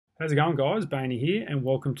How's it going, guys? Bainey here, and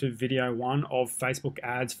welcome to video one of Facebook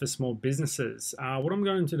ads for small businesses. What I'm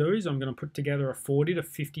going to do is I'm going to put together a 40 to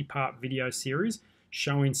 50 part video series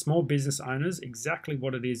showing small business owners exactly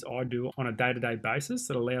what it is I do on a day-to-day basis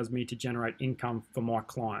that allows me to generate income for my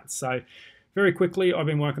clients. So very quickly, I've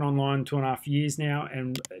been working online 2.5 years now,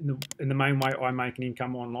 and the main way I make an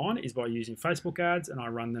income online is by using Facebook ads, and I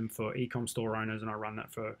run them for e-com store owners, and I run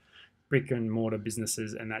that for brick and mortar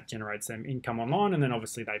businesses, and that generates them income online, and then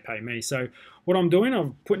obviously they pay me. So what I'm doing,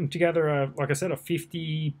 I'm putting together like I said, a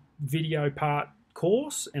 50 video part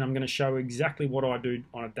course, and I'm going to show exactly what I do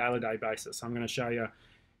on a day-to-day basis. I'm going to show you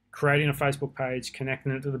creating a Facebook page,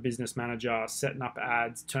 connecting it to the business manager, setting up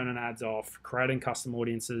ads, turning ads off, creating custom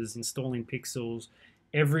audiences, installing pixels,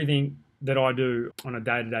 everything that I do on a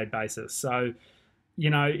day-to-day basis. So, you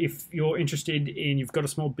know, if you're interested in, you've got a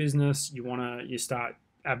small business, you start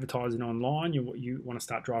advertising online, you want to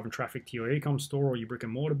start driving traffic to your e-com store or your brick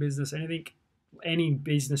and mortar business, any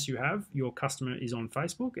business you have, your customer is on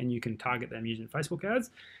Facebook and you can target them using Facebook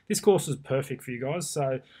ads. This course is perfect for you guys.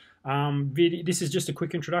 So this is just a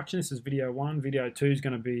quick introduction. This is video one. Video two is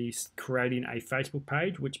going to be creating a Facebook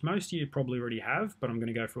page, which most of you probably already have, but I'm going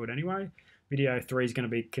to go through it anyway. Video three is going to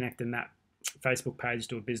be connecting that Facebook page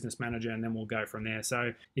to a business manager, and then we'll go from there.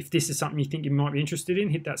 So if this is something you think you might be interested in,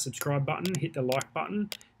 hit that subscribe button, hit the like button,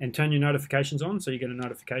 and turn your notifications on so you get a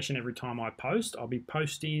notification every time I post. I'll be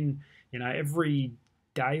posting, every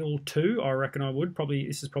day or two. I reckon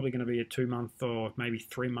this is probably going to be a 2-month or maybe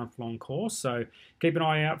 3-month long course. So keep an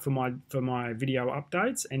eye out for my video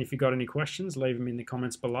updates, and if you've got any questions, leave them in the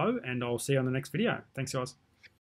comments below, and I'll see you on the next video. Thanks, guys.